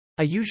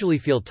I usually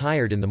feel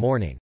tired in the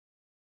morning.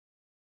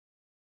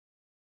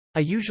 I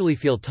usually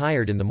feel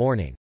tired in the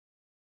morning.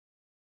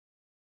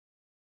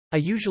 I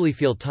usually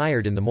feel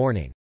tired in the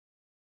morning.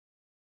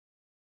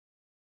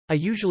 I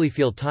usually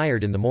feel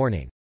tired in the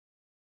morning.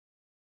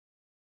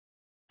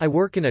 I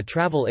work in a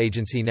travel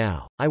agency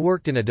now. I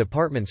worked in a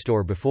department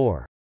store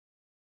before.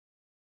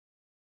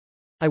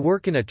 I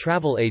work in a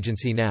travel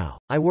agency now.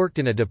 I worked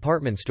in a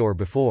department store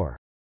before.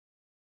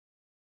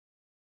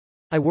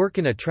 I work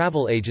in a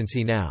travel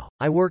agency now.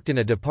 I worked in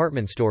a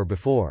department store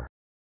before.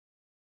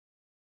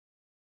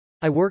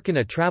 I work in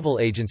a travel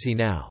agency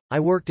now.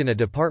 I worked in a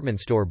department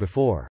store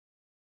before.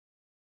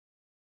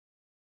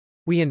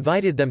 We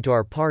invited them to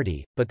our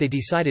party, but they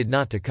decided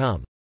not to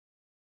come.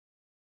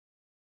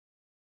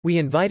 We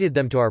invited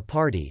them to our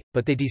party,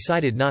 but they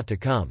decided not to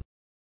come.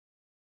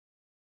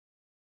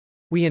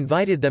 We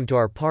invited them to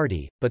our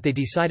party, but they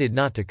decided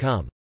not to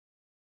come.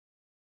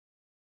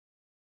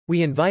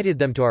 We invited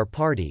them to our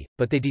party,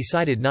 but they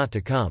decided not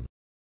to come.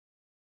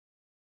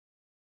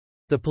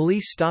 The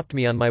police stopped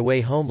me on my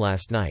way home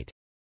last night.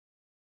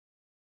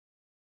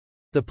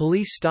 The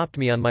police stopped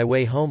me on my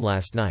way home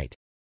last night.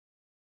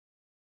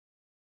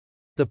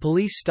 The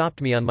police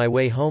stopped me on my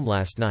way home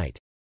last night.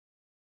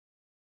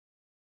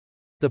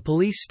 The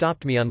police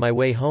stopped me on my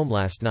way home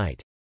last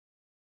night.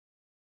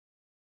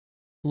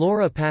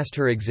 Laura passed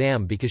her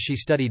exam because she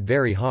studied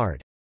very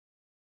hard.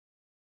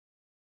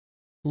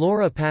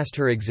 Laura passed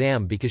her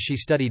exam because she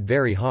studied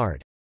very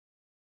hard.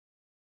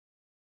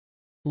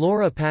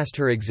 Laura passed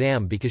her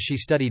exam because she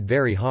studied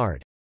very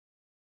hard.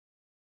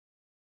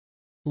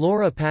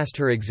 Laura passed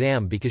her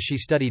exam because she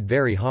studied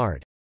very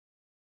hard.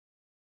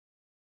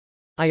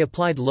 I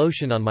applied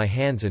lotion on my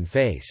hands and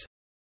face.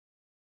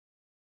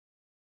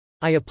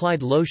 I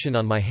applied lotion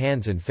on my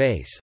hands and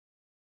face.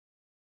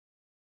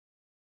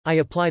 I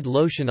applied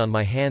lotion on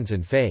my hands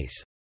and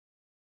face.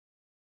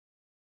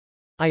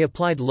 I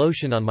applied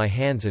lotion on my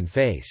hands and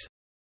face.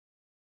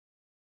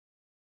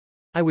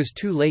 I was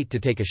too late to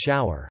take a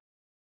shower.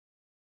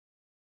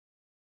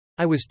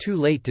 I was too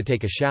late to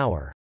take a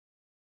shower.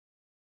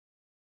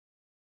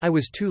 I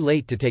was too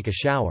late to take a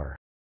shower.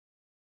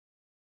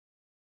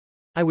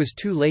 I was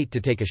too late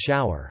to take a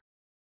shower.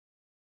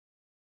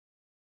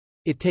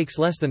 It takes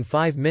less than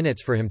 5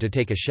 minutes for him to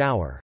take a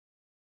shower.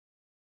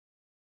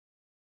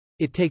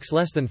 It takes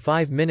less than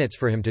 5 minutes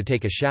for him to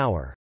take a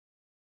shower.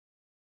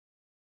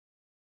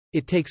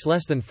 It takes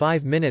less than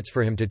 5 minutes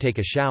for him to take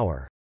a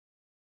shower.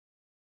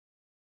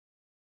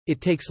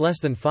 It takes less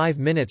than 5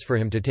 minutes for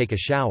him to take a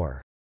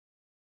shower.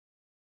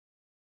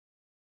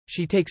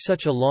 She takes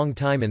such a long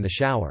time in the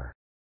shower.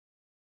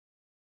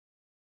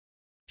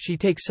 She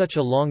takes such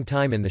a long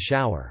time in the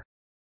shower.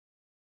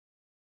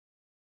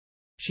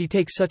 She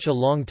takes such a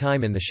long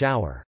time in the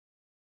shower.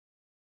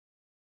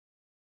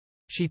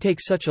 She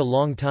takes such a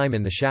long time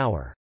in the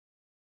shower.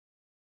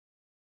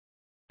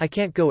 I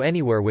can't go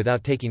anywhere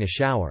without taking a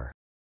shower.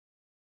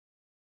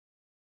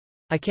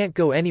 I can't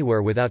go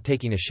anywhere without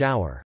taking a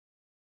shower.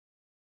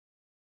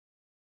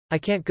 I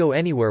can't go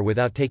anywhere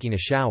without taking a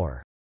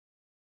shower.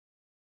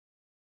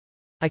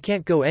 I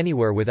can't go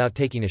anywhere without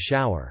taking a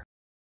shower.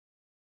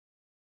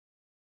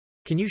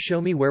 Can you show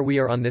me where we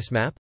are on this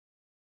map?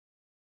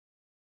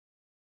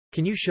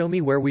 Can you show me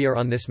where we are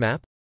on this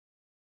map?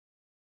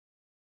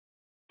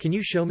 Can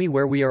you show me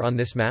where we are on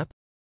this map?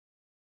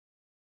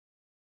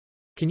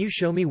 Can you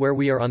show me where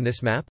we are on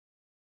this map?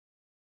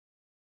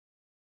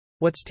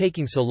 What's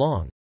taking so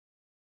long?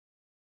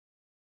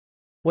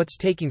 What's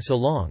taking so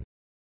long?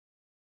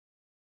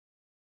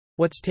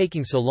 What's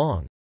taking so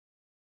long?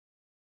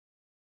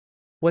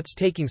 What's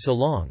taking so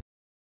long?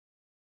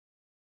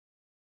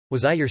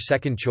 Was I your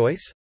second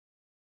choice?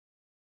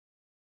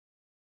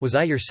 Was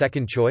I your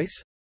second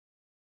choice?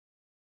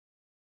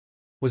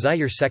 Was I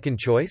your second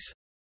choice?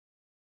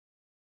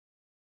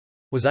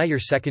 Was I your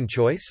second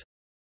choice?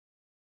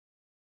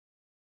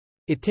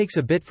 It takes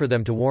a bit for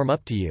them to warm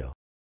up to you.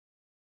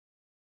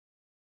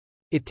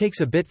 It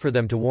takes a bit for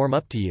them to warm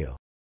up to you.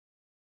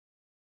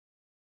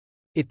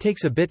 It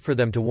takes a bit for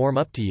them to warm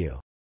up to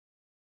you.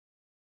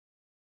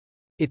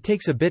 It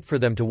takes a bit for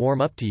them to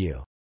warm up to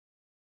you.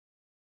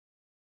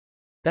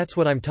 That's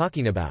what I'm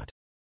talking about.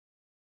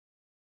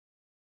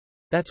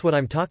 That's what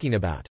I'm talking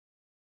about.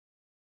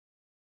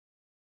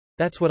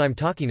 That's what I'm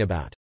talking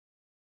about.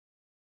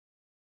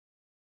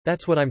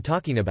 That's what I'm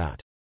talking about.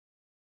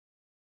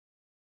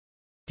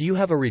 Do you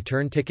have a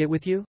return ticket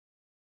with you?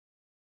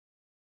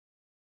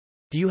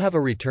 Do you have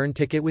a return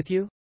ticket with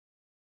you?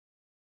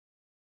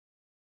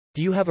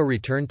 Do you have a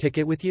return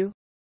ticket with you?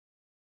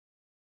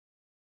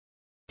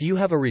 Do you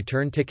have a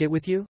return ticket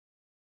with you?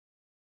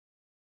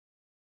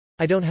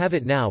 I don't have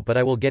it now, but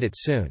I will get it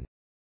soon.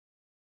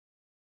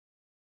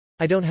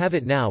 I don't have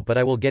it now, but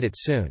I will get it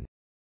soon.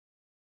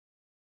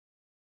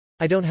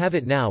 I don't have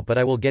it now, but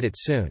I will get it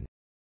soon.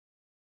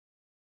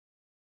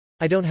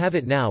 I don't have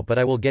it now, but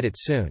I will get it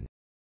soon.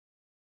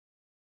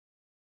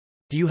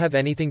 Do you have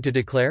anything to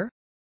declare?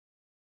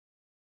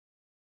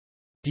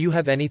 Do you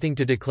have anything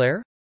to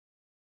declare?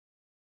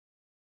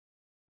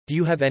 Do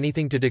you have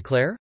anything to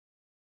declare?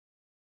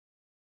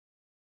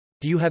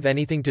 Do you have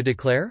anything to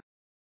declare?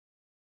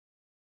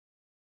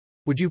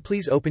 Would you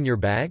please open your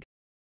bag?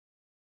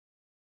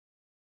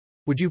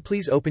 Would you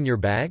please open your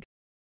bag?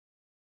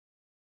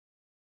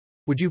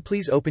 Would you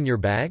please open your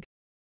bag?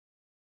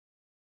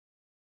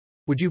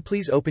 Would you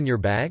please open your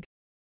bag?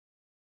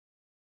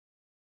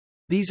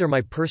 These are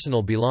my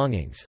personal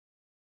belongings.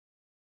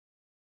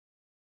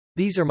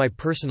 These are my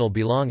personal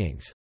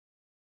belongings.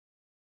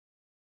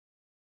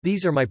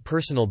 These are my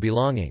personal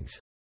belongings.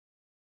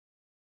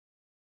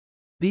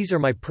 These are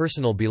my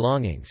personal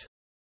belongings.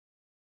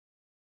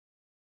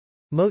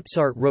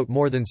 Mozart wrote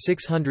more than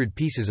 600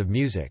 pieces of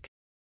music.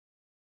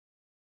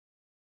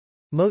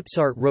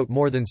 Mozart wrote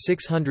more than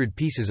 600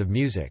 pieces of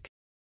music.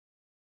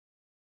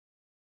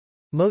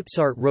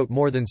 Mozart wrote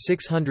more than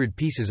 600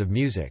 pieces of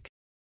music.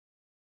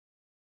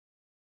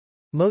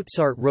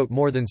 Mozart wrote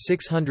more than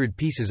 600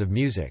 pieces of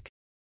music.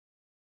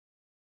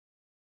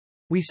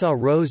 We saw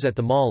Rose at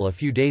the mall a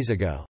few days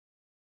ago.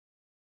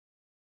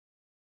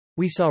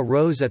 We saw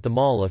Rose at the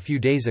mall a few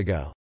days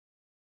ago.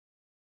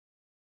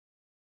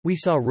 We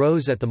saw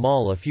Rose at the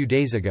mall a few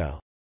days ago.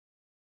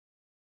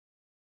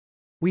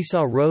 We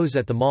saw Rose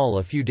at the mall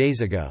a few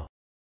days ago.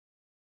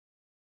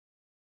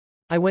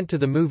 I went to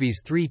the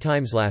movies 3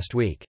 times last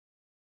week.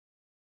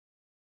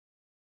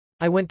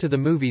 I went to the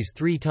movies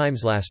 3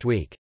 times last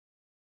week.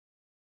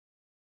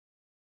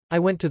 I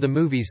went to the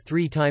movies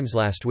 3 times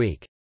last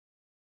week.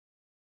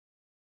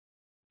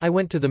 I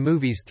went to the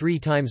movies 3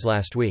 times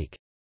last week.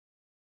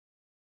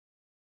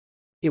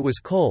 It was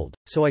cold,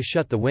 so I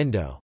shut the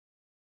window.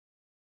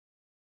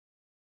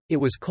 It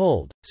was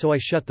cold, so I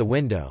shut the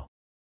window.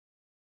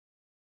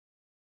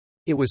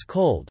 It was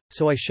cold,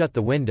 so I shut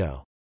the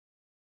window.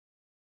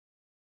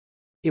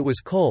 It was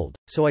cold,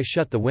 so I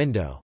shut the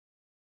window.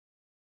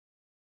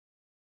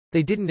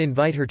 They didn't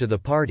invite her to the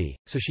party,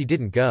 so she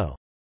didn't go.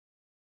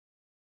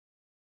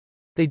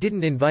 They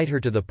didn't invite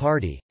her to the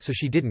party, so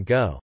she didn't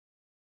go.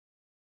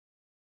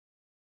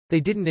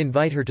 They didn't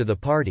invite her to the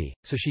party,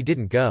 so she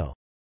didn't go.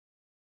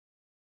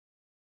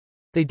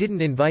 They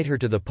didn't invite her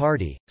to the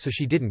party, so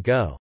she didn't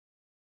go.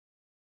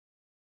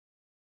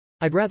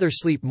 I'd rather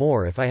sleep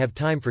more if I have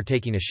time for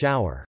taking a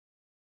shower.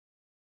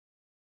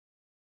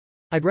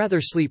 I'd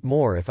rather sleep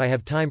more if I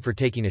have time for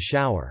taking a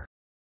shower.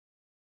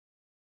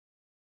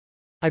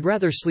 I'd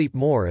rather sleep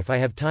more if I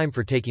have time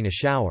for taking a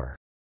shower.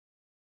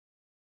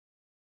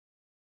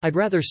 I'd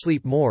rather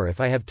sleep more if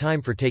I have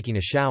time for taking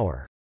a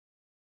shower.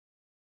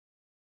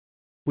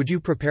 Would you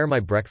prepare my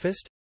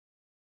breakfast?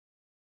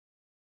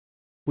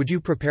 Would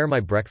you prepare my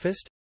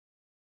breakfast?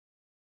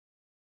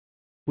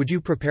 Would you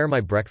prepare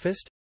my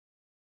breakfast?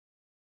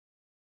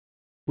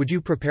 Would you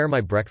prepare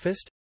my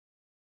breakfast?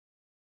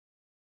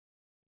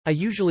 I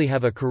usually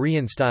have a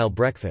Korean-style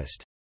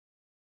breakfast.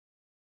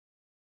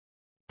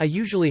 I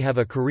usually have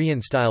a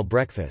Korean-style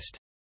breakfast.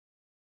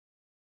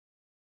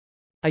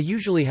 I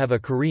usually have a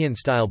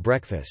Korean-style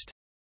breakfast.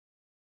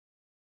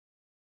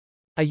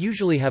 I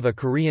usually have a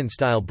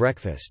Korean-style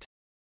breakfast.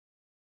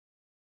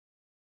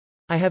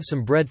 I have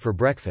some bread for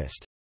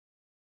breakfast.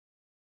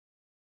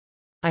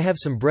 I have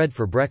some bread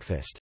for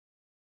breakfast.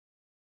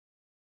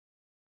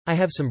 I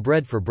have some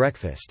bread for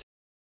breakfast.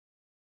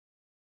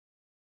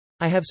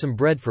 I have some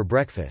bread for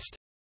breakfast.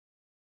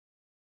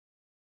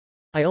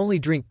 I only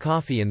drink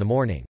coffee in the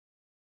morning.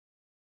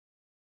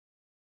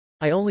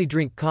 I only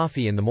drink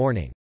coffee in the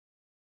morning.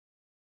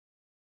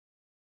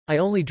 I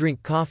only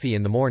drink coffee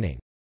in the morning.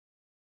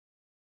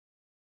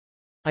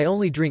 I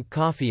only drink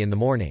coffee in the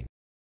morning.